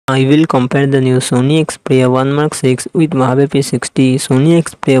I will compare the new Sony Xperia 1 Mark 6 with Huawei P60. Sony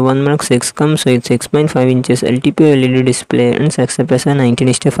Xperia 1 Mark 6 comes with 6.5 inches LTPO LED display and success ratio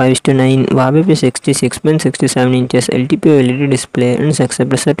 19:5:9. Huawei P60 6.67 inches LTPO LED display and success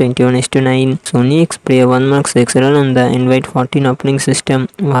ratio 21:9. Sony Xperia 1 Mark 6 run on the Android 14 operating system.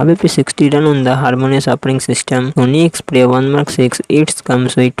 Huawei P60 run on the Harmonious operating system. Sony Xperia 1 Mark 6 it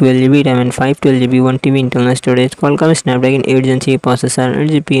comes with 12GB RAM and 512GB 1TB internal storage. Qualcomm Snapdragon 8 Gen 3 processor,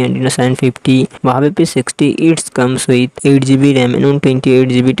 8GB Adreno 750. Huawei P60 it comes with 8GB RAM and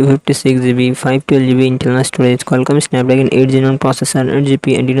 128GB 256GB 512GB internal storage. Qualcomm Snapdragon 8 Gen 1 processor,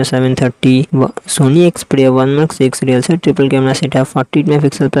 8GB Adreno 730. Sony Xperia 1 Mark 6 real set triple camera setup 48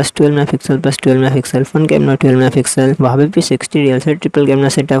 MP plus 12 MP plus 12 MP front camera 12 MP. Huawei P60 real set triple camera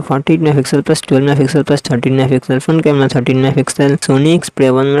setup 48 MP plus 12 MP plus 13 MP front camera 13 MP. Sony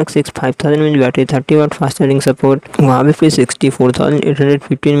Xperia 1 Mark 6 5000 mAh battery 30W fast charging support. Huawei P60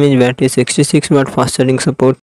 4815 mAh battery 66W fast charging support.